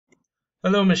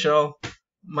Hello, Michelle.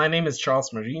 My name is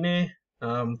Charles Marine.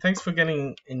 Thanks for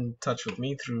getting in touch with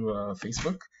me through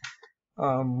Facebook.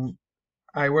 Um,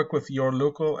 I work with your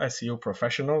local SEO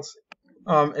professionals.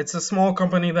 It's a small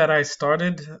company that I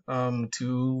started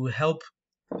to help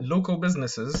local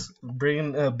businesses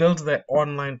build their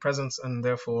online presence and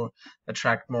therefore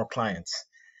attract more clients.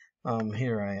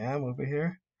 Here I am over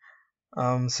here.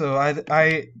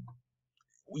 I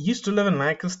used to live in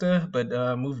Lancaster,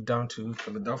 but moved down to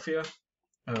Philadelphia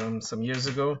some years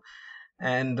ago.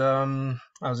 And I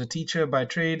was a teacher by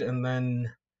trade, and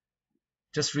then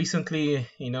just recently,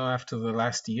 after the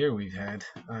last year we've had,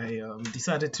 I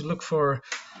decided to look for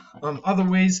other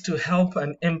ways to help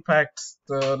and impact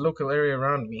the local area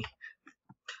around me.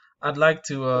 I'd like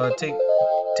to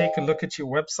take a look at your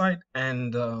website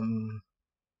and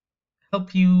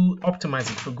help you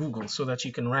optimize it for Google so that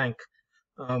you can rank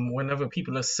whenever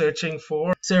people are searching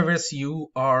for service you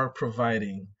are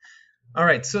providing. All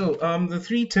right, so the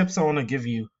three tips I want to give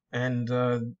you,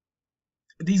 and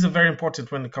these are very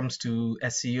important when it comes to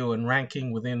SEO and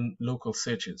ranking within local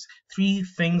searches. Three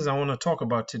things I want to talk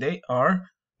about today are: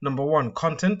 number one,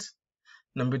 content;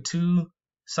 number two,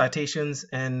 citations;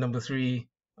 and number three,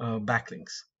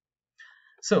 backlinks.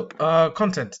 So,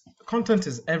 content. Content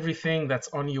is everything that's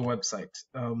on your website,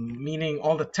 meaning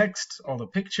all the text, all the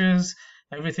pictures,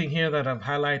 everything here that I've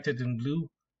highlighted in blue.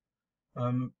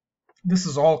 This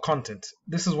is all content.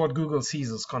 This is what Google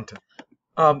sees as content.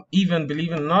 Even,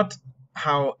 believe it or not,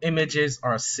 how images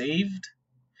are saved.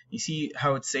 You see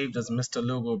how it's saved as Mr.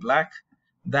 Logo Black.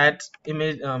 That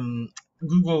image,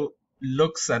 Google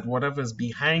looks at whatever's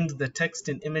behind the text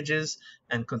in images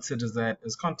and considers that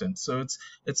as content. So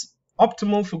it's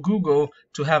optimal for Google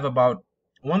to have about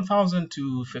 1,000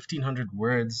 to 1,500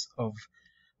 words of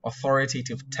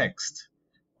authoritative text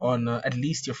on at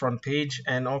least your front page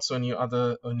and also on your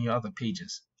other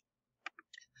pages.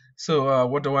 So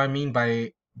what do I mean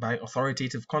by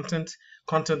authoritative content?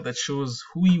 Content that shows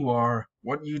who you are,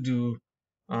 what you do,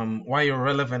 why you're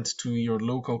relevant to your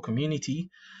local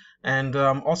community, and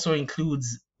also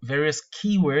includes various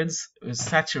keywords, is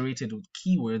saturated with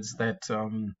keywords that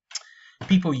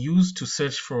people use to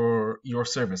search for your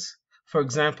service. For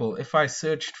example, if I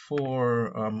searched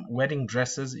for wedding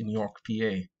dresses in York,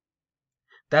 PA,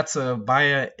 that's a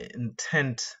buyer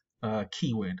intent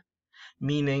keyword,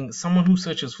 meaning someone who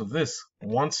searches for this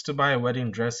wants to buy a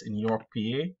wedding dress in York,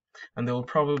 PA, and they will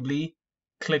probably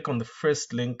click on the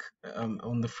first link,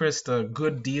 on the first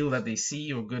good deal that they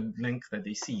see or good link that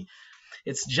they see.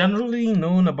 It's generally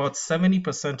known about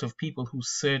 70% of people who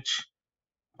search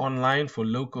online for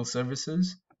local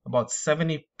services, about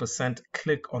 70%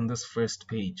 click on this first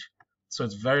page. So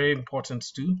it's very important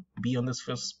to be on this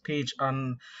first page,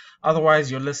 and otherwise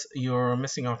you're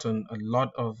missing out on a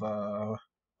lot of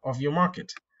your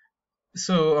market.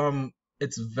 So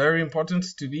it's very important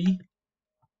to be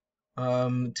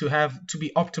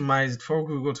optimized for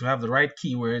Google, to have the right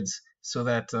keywords so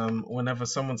that whenever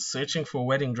someone's searching for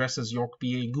wedding dresses York,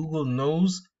 PA, Google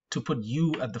knows to put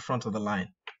you at the front of the line.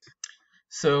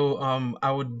 So I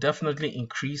would definitely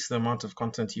increase the amount of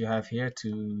content you have here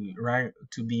to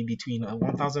be between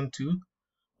 1,000 to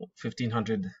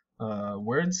 1,500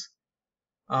 words.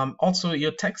 Also,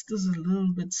 your text is a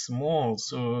little bit small,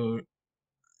 so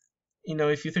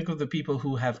if you think of the people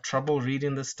who have trouble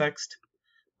reading this text,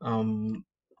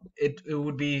 it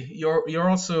would be you're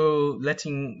also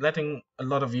letting a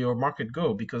lot of your market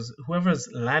go, because whoever's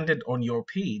landed on your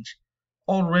page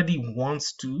already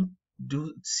wants to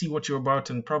see what you're about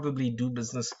and probably do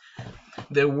business.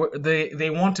 They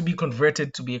want to be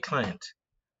converted to be a client.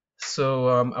 So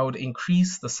I would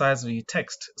increase the size of your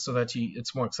text so that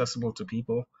it's more accessible to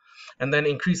people, and then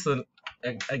increase the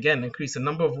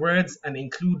number of words and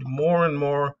include more and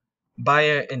more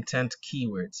buyer intent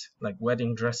keywords like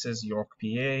wedding dresses, York,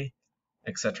 PA,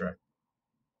 etc.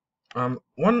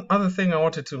 One other thing I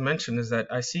wanted to mention is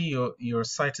that I see your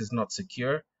site is not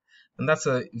secure, and that's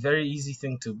a very easy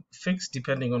thing to fix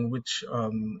depending on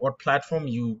what platform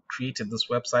you created this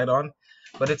website on.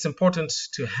 But it's important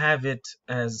to have it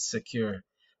as secure.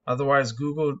 Otherwise,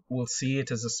 Google will see it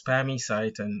as a spammy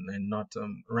site and not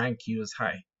rank you as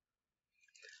high.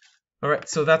 All right,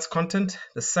 so that's content.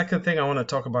 The second thing I want to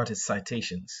talk about is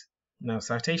citations. Now,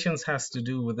 citations has to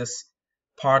do with this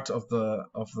part of the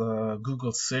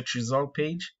Google search result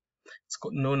page. It's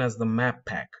known as the map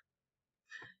pack.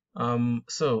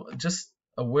 So just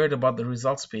a word about the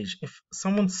results page. If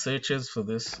someone searches for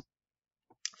this,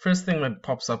 first thing that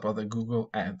pops up are the Google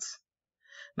ads.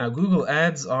 Now, Google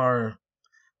ads are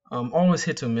always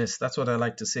hit or miss. That's what I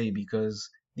like to say, because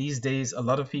these days a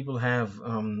lot of people have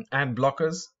ad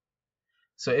blockers.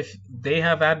 So if they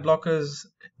have ad blockers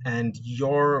and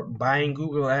you're buying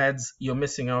Google ads, you're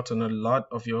missing out on a lot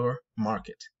of your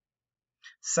market.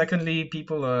 Secondly,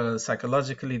 people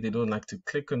psychologically, they don't like to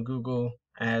click on Google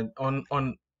and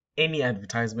on any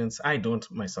advertisements. I don't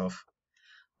myself.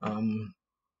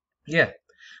 Yeah,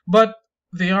 but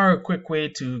they are a quick way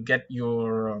to get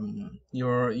your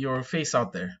face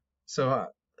out there. So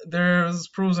there's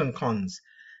pros and cons,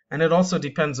 and it also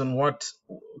depends on what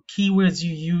keywords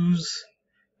you use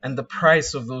and the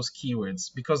price of those keywords,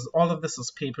 because all of this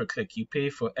is pay per click. You pay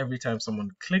for every time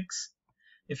someone clicks.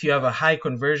 If you have a high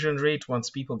conversion rate once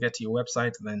people get to your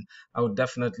website, then I would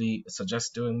definitely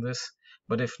suggest doing this.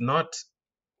 But if not,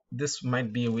 this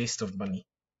might be a waste of money.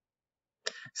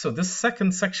 So this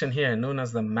second section here, known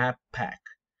as the map pack,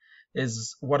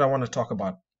 is what I want to talk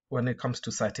about when it comes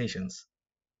to citations.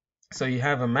 So you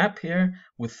have a map here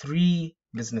with 3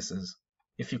 businesses.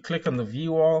 If you click on the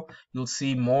view all, you'll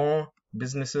see more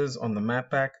businesses on the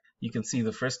map pack. You can see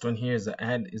the first one here is an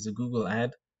ad, is a Google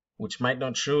ad, which might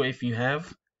not show if you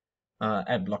have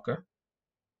ad blocker.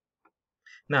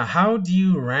 Now, how do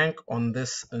you rank on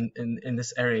this in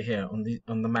this area here on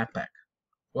the map pack?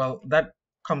 Well, that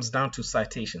comes down to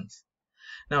citations.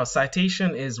 Now,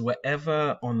 citation is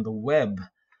wherever on the web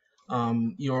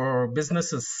your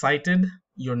business is cited,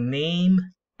 your name,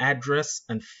 address,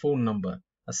 and phone number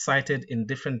are cited in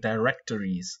different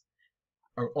directories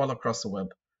or all across the web.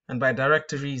 And by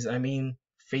directories, I mean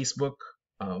Facebook,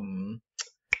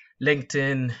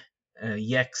 LinkedIn,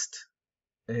 Yext,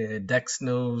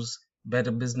 Dexnos,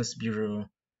 Better Business Bureau,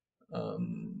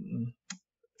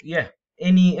 yeah,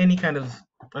 any kind of,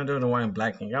 I don't know why I'm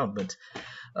blacking out, but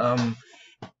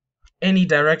any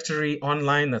directory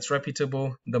online that's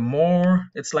reputable. The more,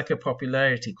 it's like a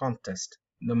popularity contest.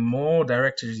 The more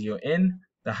directories you're in,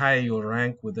 the higher you'll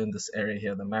rank within this area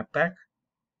here, the map pack.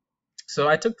 So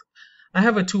I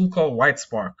have a tool called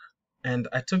WhiteSpark, and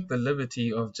I took the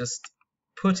liberty of just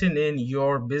putting in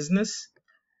your business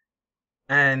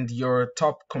and your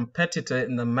top competitor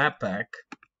in the map pack,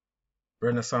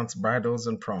 Renaissance Bridals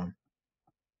and Prom.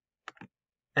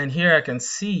 And here I can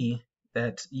see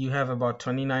that you have about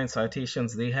 29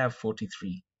 citations, they have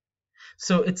 43.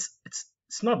 So it's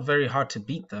not very hard to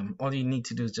beat them. All you need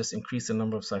to do is just increase the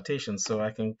number of citations. So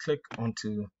I can click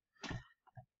onto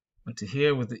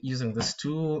here with using this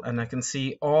tool, and I can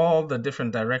see all the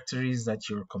different directories that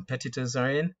your competitors are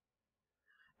in.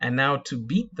 And now to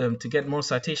beat them, to get more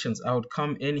citations, I would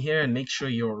come in here and make sure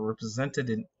you're represented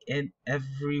in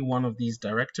every one of these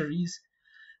directories,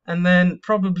 and then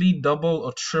probably double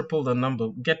or triple the number,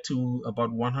 get to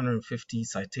about 150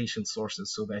 citation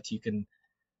sources, so that you can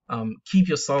keep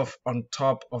yourself on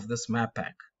top of this map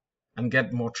pack and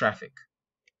get more traffic.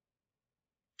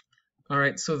 All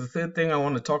right, so the third thing I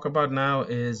want to talk about now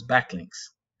is backlinks.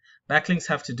 Backlinks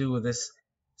have to do with this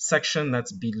section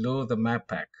that's below the map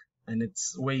pack, and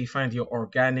it's where you find your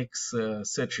organic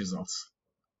search results.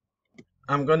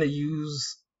 I'm going to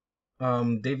use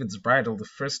David's Bridal, the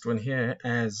first one here,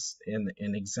 as an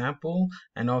example,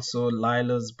 and also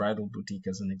Lila's Bridal Boutique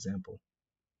as an example.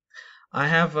 I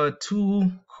have a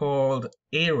tool called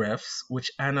Ahrefs,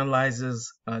 which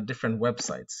analyzes different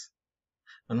websites.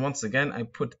 And once again, I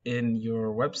put in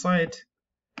your website,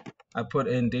 I put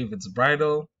in David's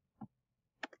Bridal,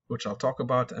 which I'll talk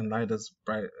about, and Lila's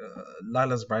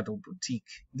Bridal Boutique.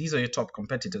 These are your top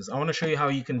competitors. I want to show you how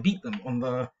you can beat them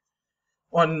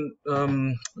on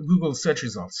Google search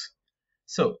results.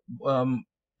 So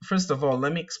first of all,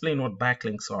 let me explain what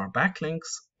backlinks are. Backlinks,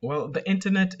 well, the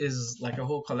internet is like a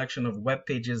whole collection of web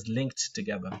pages linked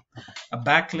together. A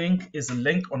backlink is a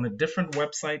link on a different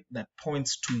website that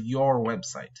points to your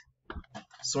website.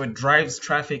 So it drives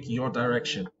traffic your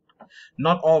direction.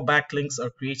 Not all backlinks are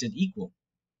created equal.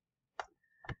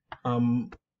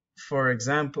 For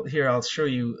example, here I'll show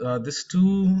you, this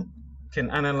tool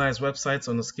can analyze websites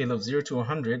on a scale of 0 to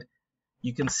 100.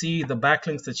 You can see the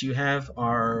backlinks that you have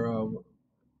are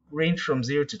range from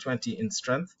 0 to 20 in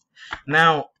strength.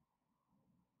 Now,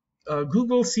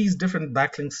 Google sees different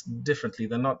backlinks differently.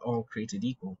 They're not all created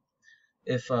equal.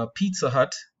 If Pizza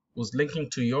Hut was linking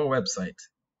to your website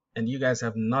and you guys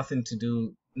have nothing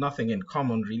in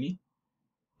common really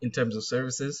in terms of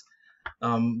services,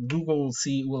 Google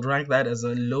will rank that as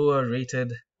a lower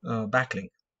rated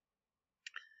backlink.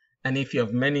 And if you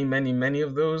have many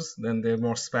of those, then they're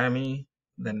more spammy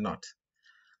than not.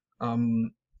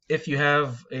 If you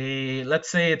have let's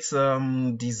say it's a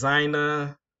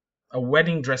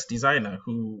wedding dress designer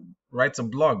who writes a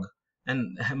blog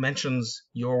and mentions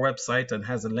your website and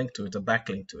has a link to it, a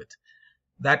backlink to it,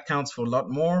 that counts for a lot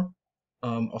more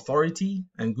authority,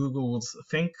 and Google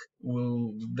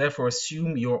will therefore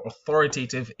assume you're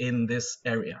authoritative in this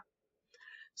area.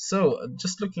 So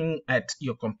just looking at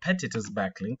your competitors'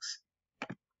 backlinks,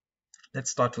 let's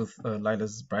start with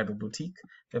Lila's Bridal Boutique.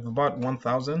 They have about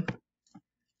 1,000,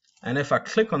 and if I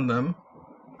click on them,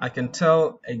 I can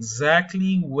tell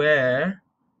exactly where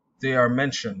they are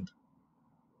mentioned.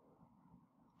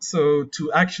 So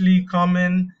to actually come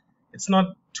in, it's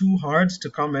not too hard to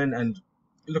come in and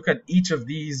look at each of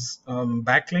these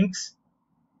backlinks.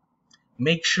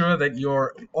 Make sure that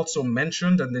you're also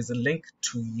mentioned and there's a link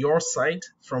to your site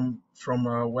from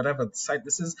whatever site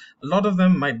this is. A lot of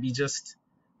them might be just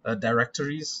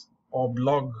directories or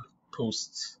blog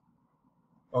posts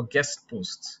or guest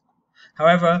posts.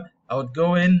 However, I would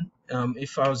go in,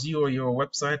 if I was you or your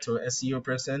website or SEO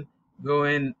person, go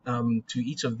in to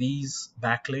each of these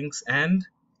backlinks and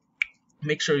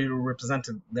make sure you're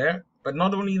represented there. But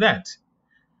not only that,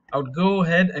 I would go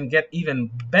ahead and get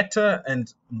even better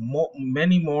and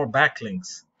many more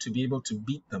backlinks to be able to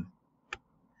beat them.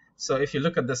 So if you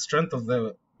look at the strength of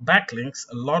the backlinks,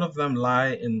 a lot of them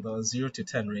lie in the 0 to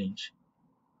 10 range.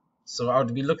 So I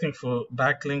would be looking for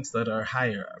backlinks that are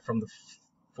higher, from the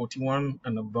 41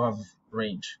 and above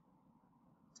range.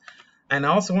 And I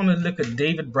also want to look at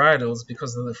David Bridals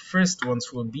because they're the first ones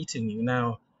who are beating you.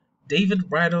 Now, David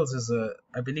Bridals is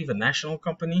I believe a national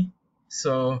company.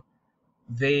 So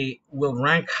they will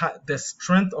rank high. The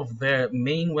strength of their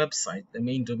main website, the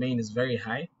main domain, is very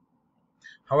high.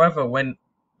 However, when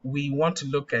we want to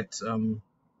look at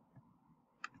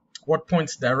what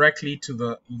points directly to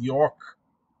the York,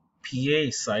 PA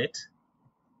site,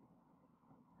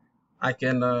 I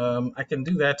can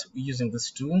do that using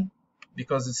this tool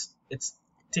because it's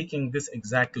taking this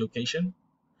exact location,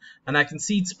 and I can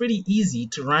see it's pretty easy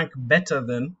to rank better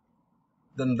than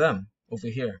them over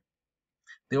here.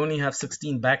 They only have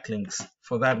 16 backlinks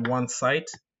for that one site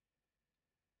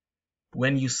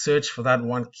when you search for that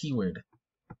one keyword.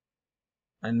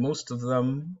 And most of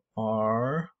them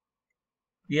are,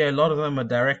 a lot of them are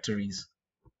directories.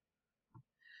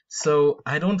 So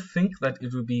I don't think that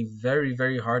it would be very,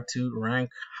 very hard to rank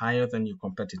higher than your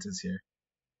competitors here.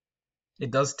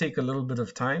 It does take a little bit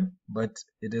of time, but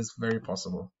it is very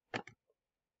possible.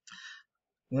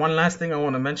 One last thing I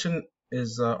want to mention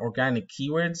is organic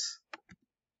keywords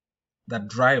that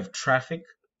drive traffic.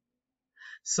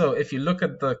 So if you look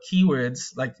at the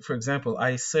keywords, like for example,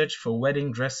 I search for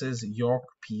wedding dresses York,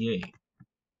 PA.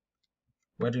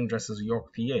 Wedding dresses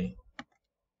York, PA.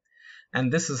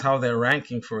 And this is how they're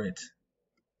ranking for it.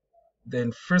 They're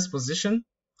in first position.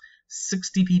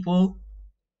 60 people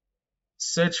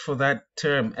search for that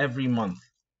term every month.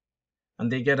 And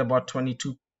they get about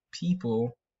 22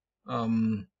 people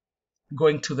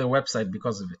going to their website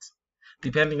because of it.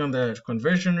 Depending on the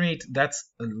conversion rate, that's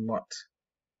a lot.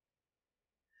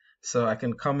 So I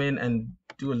can come in and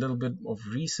do a little bit of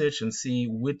research and see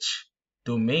which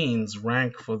domains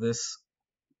rank for this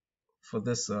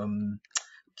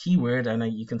keyword,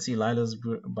 and you can see Lila's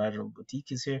Bridal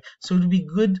Boutique is here. So it would be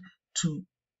good to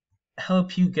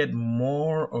help you get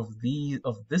more of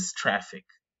this traffic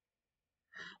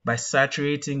by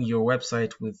saturating your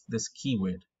website with this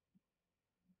keyword.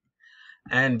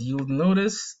 And you'll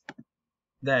notice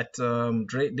that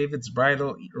David's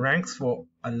Bridal ranks for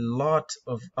a lot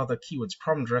of other keywords.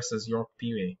 Prom dresses York,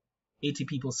 PA. 80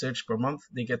 people search per month.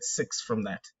 They get 6 from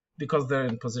that because they're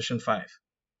in position 5.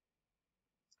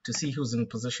 To see who's in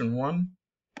position 1,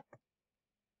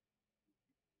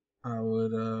 I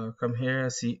would come here,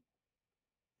 see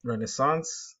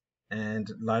Renaissance and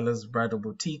Lila's Bridal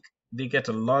Boutique. They get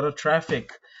a lot of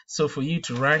traffic. So for you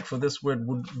to rank for this word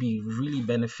would be really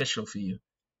beneficial for you.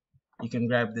 You can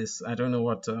grab this. I don't know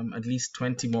what at least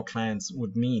 20 more clients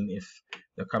would mean if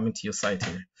they're coming to your site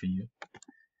here for you.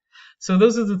 So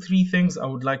those are the 3 things I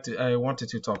wanted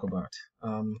to talk about.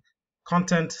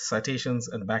 Content, citations,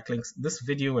 and backlinks. This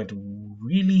video went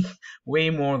really way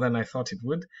more than I thought it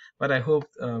would, but I hope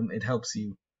it helps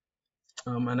you.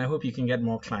 And I hope you can get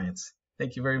more clients.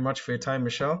 Thank you very much for your time,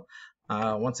 Michelle.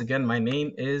 Once again, my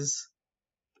name is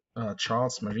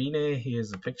Charles Marine.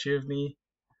 Here's a picture of me.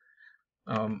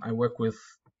 I work with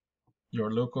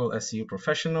your local SEO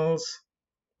professionals.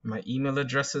 My email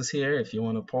address is here if you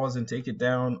want to pause and take it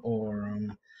down, or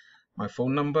my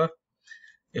phone number.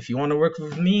 If you want to work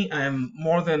with me, I'm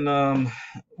more than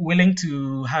willing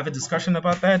to have a discussion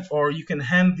about that, or you can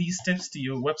hand these tips to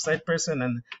your website person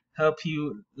and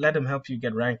let them help you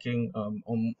get ranking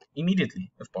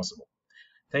immediately if possible.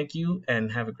 Thank you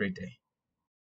and have a great day.